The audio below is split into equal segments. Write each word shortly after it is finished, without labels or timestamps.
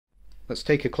Let's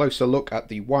take a closer look at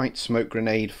the white smoke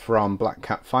grenade from Black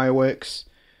Cat Fireworks.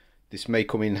 This may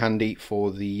come in handy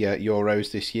for the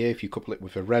Euros this year if you couple it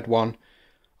with a red one.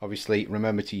 Obviously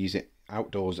remember to use it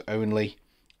outdoors only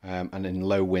and in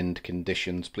low wind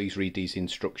conditions. Please read these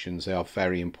instructions, they are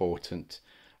very important.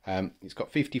 It's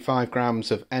got 55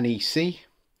 grams of NEC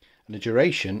and a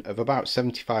duration of about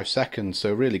 75 seconds,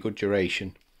 so really good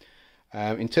duration.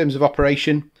 In terms of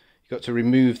operation, you've got to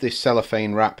remove this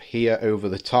cellophane wrap here over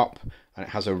the top, and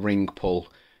it has a ring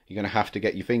pull. You're going to have to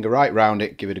get your finger right round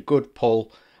it, give it a good pull,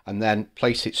 and then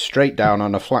place it straight down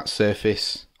on a flat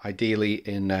surface, ideally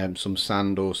in some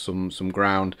sand or some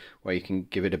ground where you can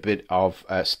give it a bit of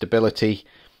stability,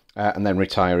 and then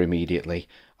retire immediately,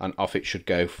 and off it should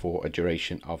go for a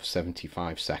duration of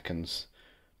 75 seconds.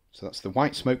 So that's the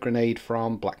white smoke grenade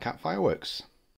from Black Cat Fireworks.